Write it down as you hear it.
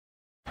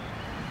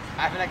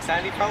I have an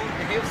anxiety problem,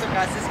 and here some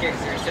guys this game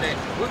series today.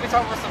 We'll be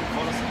talking about some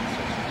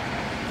photosynthesis.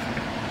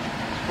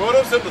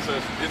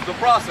 Photosynthesis is the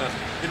process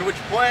in which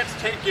plants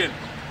take in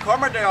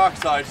carbon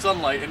dioxide,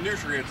 sunlight, and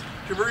nutrients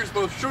to produce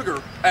both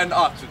sugar and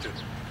oxygen.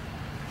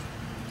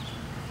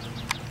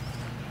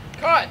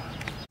 Cut!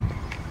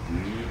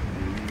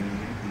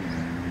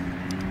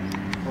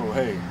 Oh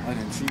hey, I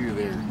didn't see you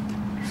there.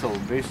 So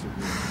basically,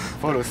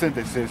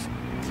 photosynthesis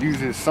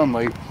uses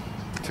sunlight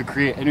to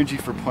create energy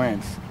for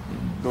plants.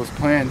 Those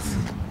plants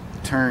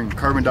turn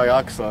carbon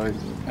dioxide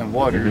and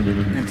water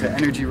into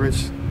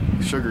energy-rich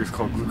sugars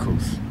called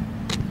glucose.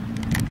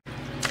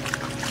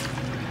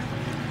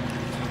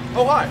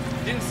 Oh hi,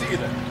 didn't see you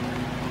there.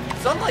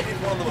 Sunlight is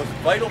one of the most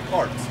vital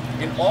parts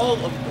in all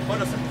of the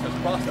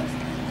photosynthesis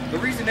process. The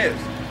reason is,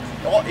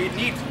 it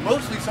needs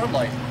mostly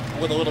sunlight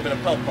with a little bit of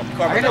help from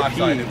carbon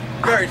dioxide and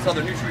various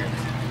other nutrients.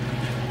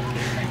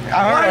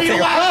 I need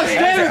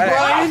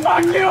Brian!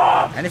 Fuck you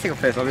up! I need to take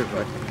a piss, I'll be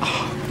right.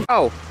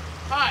 Oh.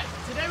 Hi,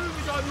 today we'll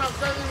be talking about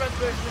cellular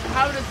respiration and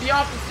how it is the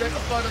opposite of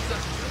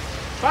photosynthesis.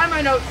 Find my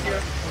notes here.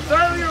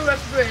 Cellular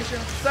respiration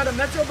is a set of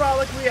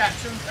metabolic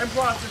reactions and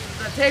processes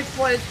that take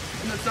place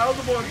in the cells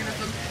of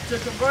organisms to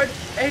convert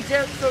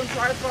adenosine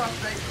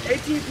triphosphate,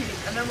 ATP,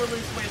 and then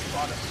release waste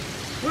products.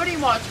 Pretty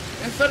much,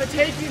 instead of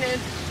taking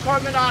in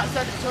carbon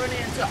dioxide and turning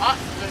it into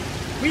oxygen,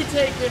 we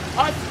take in,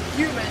 us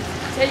humans,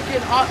 take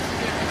in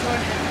oxygen and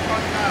turn it into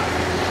carbon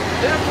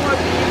dioxide. Therefore,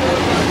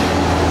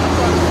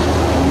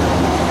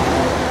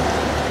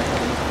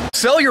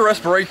 Cellular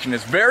respiration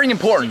is very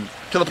important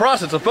to the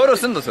process of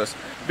photosynthesis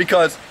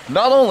because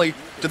not only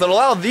does it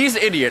allow these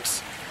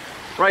idiots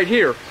right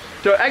here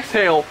to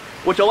exhale,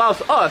 which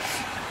allows us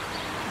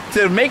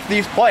to make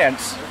these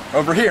plants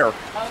over here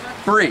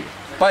breathe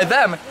by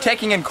them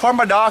taking in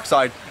carbon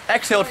dioxide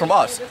exhaled from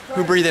us,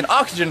 who breathe in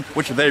oxygen,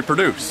 which they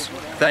produce.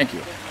 Thank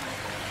you.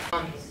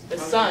 The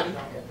sun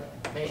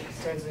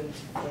turns into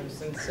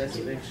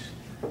photosynthesis,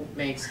 which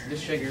makes the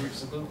sugar, which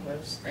is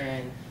glucose,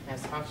 and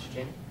has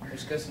oxygen,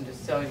 which goes into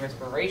cellular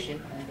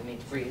respiration, we need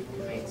to breathe,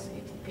 which makes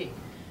ATP.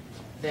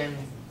 Then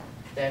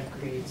that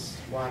creates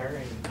water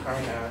and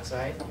carbon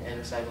dioxide, and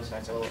the cycle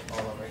starts all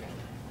over again.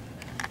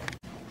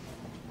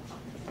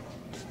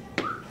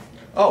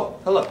 Oh,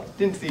 hello.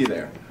 Didn't see you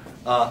there.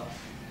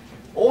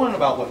 On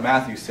about what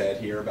Matthew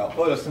said here about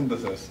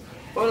photosynthesis.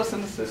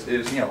 Photosynthesis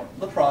is,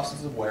 the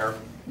process of where,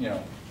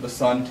 the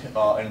sun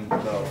and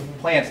the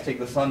plants take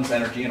the sun's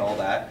energy and all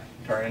that,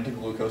 turn it into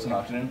glucose and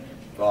oxygen.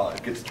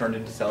 It gets turned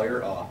into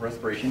cellular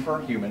respiration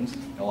for humans,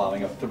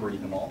 allowing us to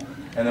breathe and all.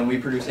 And then we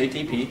produce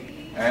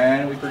ATP,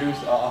 and we produce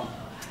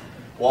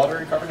water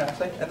and carbon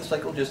dioxide, and the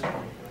cycle just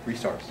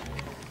restarts.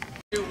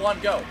 2, 1,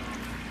 go.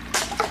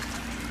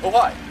 Oh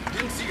hi,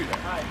 didn't see you there.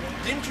 Hi.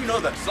 Didn't you know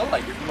that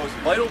sunlight is the most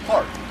vital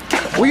part?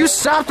 will you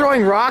stop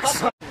throwing rocks?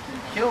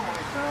 Kill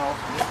myself.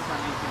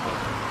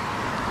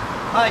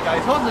 Hi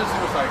guys, welcome to the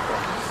suicide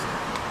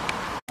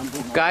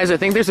force. Guys, I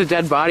think there's a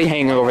dead body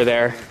hanging over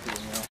there.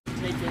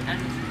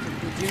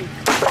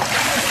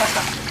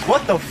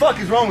 What the fuck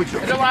is wrong with you?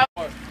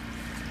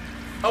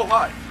 Oh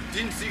hi,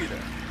 didn't see you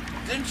there.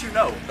 Didn't you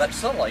know that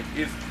sunlight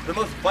is the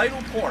most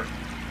vital part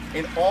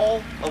in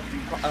all of the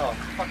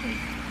fucking...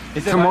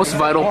 It's the most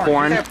vital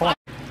porn.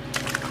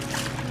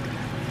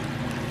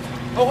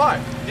 Oh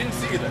hi, didn't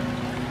see you there.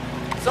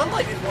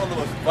 Sunlight is one of the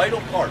most vital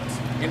parts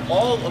in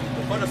all of the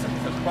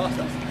photosynthesis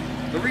process.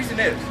 The reason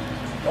is,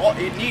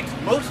 it needs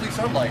mostly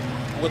sunlight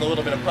with a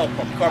little bit of help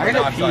from carbon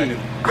dioxide and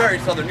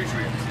various other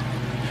nutrients.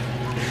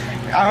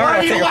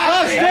 I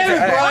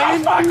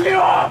Fuck you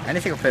up! need to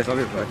take a piss, I'll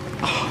be right.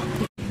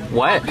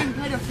 What?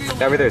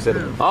 Over there, sit.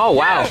 Oh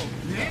wow.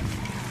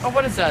 Oh,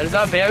 what is that? Is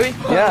that berry?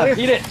 Yeah.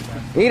 Eat it.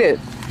 Eat it.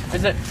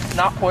 Is it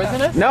not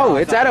poisonous? No,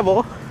 it's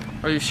edible.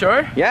 Are you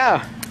sure?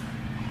 Yeah.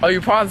 Are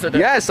you positive?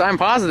 Yes, I'm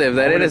positive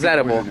that it is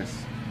edible.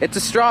 It's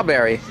a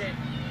strawberry.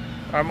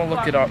 I'm gonna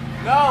look it up.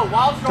 No,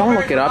 wild strawberries. Don't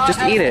look it up, just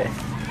eat it.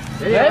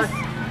 This?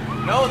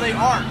 No, they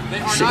aren't. They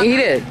are Just not. eat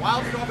it.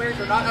 Wild strawberries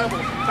are not edible.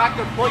 In fact,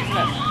 they're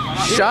poisonous.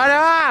 Shut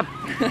up!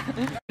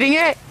 Eating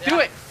it? Do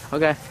it.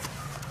 Okay.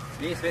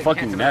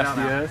 Fucking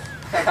nasty ass.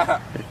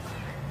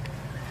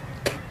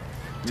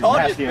 Told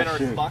you it's Nasty ass bitter as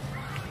shit. fuck.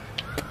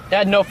 It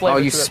had no flavor. Oh,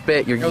 you to it.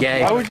 spit, you're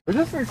gay. We're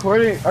just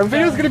recording. Our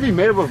video's gonna be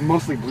made up of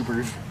mostly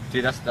bloopers.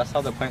 Dude, that's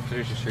how the plant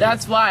produces sugar.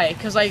 That's why,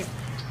 cause like,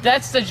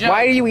 that's the joke.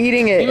 Why are you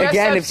eating it You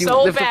again messed if up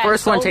so if the bad,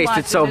 first one so tasted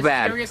much, so and this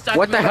bad? sugar stuck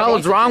What the to hell it.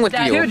 is wrong with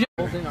That- you? Dude,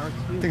 I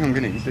think I'm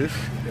gonna eat this.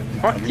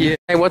 yeah.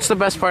 Hey, what's the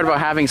best part about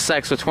having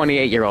sex with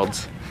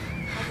 28-year-olds?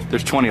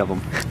 There's 20 of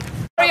them.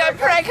 I'm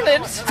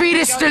pregnant.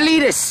 Fetus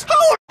deletus!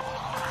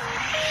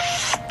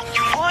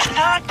 Would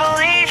not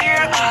believe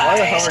your eyes. Why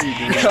the hell are you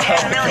doing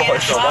that?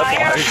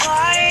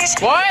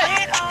 What?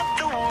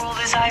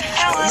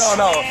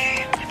 No.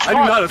 I do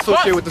not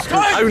associate with this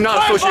group. I do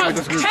not associate with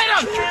this group. Hit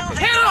him!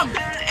 Hit him!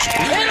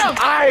 Hit him!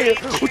 I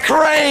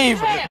crave!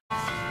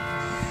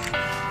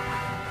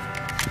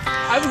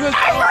 I'm good.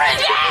 Every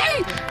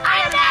day,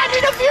 I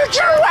imagine a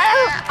future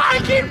where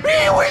I can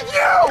be with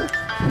you!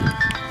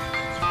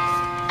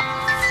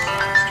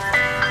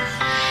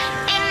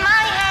 In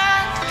my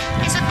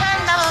hand is a pen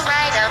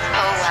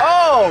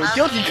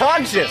guilty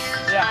conscience.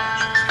 Yeah.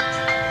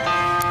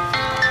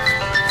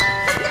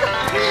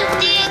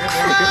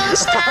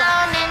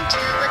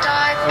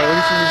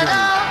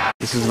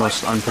 This is the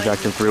most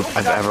unproductive group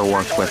I've ever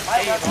worked with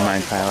in my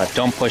entire life.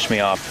 Don't push me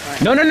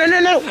off. No, no, no, no,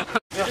 no!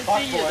 Good to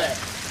see you there.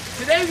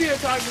 Today we are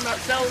talking about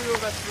cellular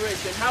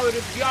respiration, how it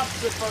is the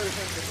opposite of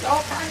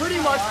photosynthesis. Pretty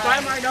much, by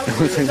my notes,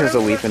 I think there's a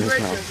leaf in his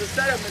respiration mouth. is a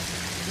set of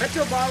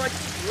metabolic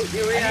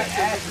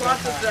reactions, a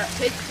process that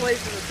takes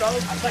place in the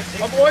cells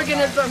of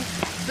organisms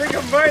to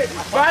convert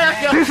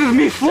biochemical. This is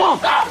me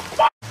flump!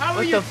 How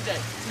are you today?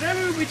 Today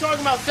we will be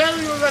talking about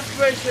cellular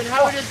respiration,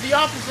 how it is the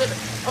opposite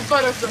of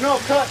photosynthesis. No,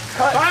 cut.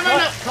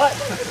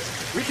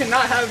 We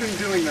cannot have him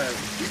doing that.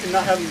 We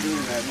cannot have him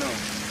doing that, no.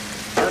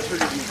 That's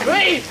ridiculous.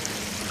 Please!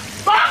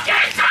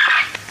 Fucking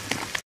cut!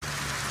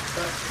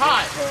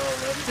 Hi.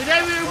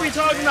 Today we will be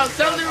talking about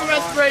cellular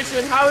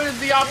respiration, how it is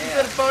the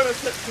opposite of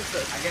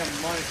photosynthesis.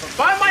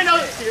 By my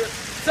notes here,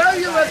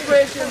 cellular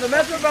respiration is a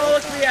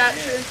metabolic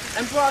reaction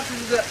and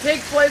processes that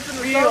take place in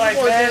the cells of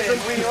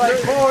organisms. We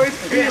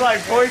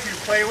like boys you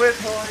play with.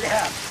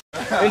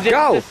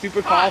 Go!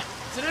 Super cool.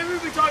 Today we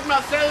will be talking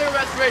about cellular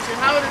respiration,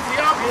 how it is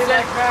the opposite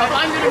of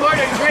I'm gonna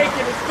murder Drake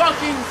in his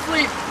fucking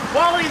sleep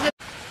while he's in.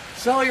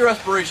 Cellular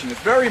respiration is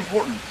very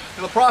important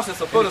to the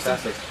process of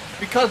photosynthesis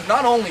because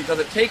not only does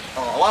it take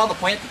allow the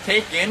plant to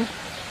take in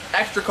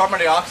extra carbon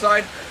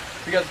dioxide,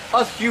 because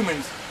us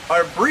humans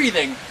are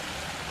breathing.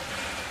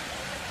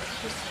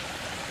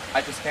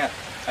 I just can't.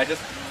 I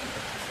just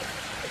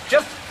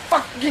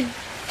fucking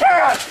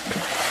can't.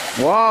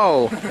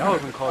 Whoa!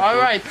 All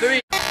right, 3.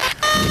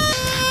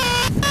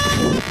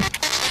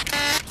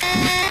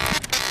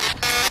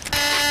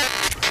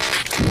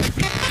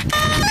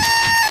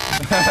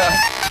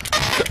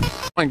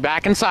 Going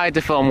back inside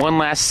to film one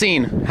last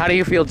scene. How do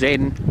you feel,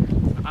 Jaden?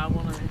 I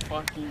wanna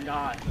fucking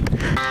die.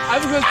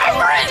 Every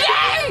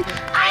day,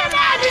 I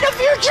imagine a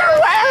future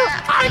where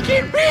I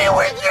can be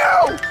with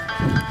you.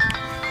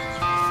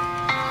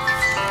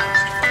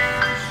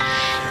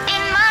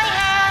 In my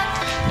hand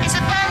is a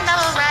pen that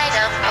will write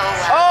a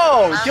poem.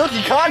 Oh,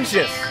 guilty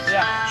conscience.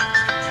 Yeah.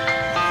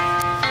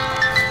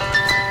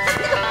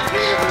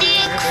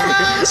 Deep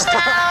cruise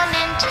down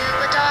into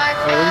a dark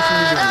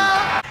meadow.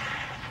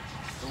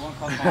 The one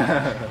called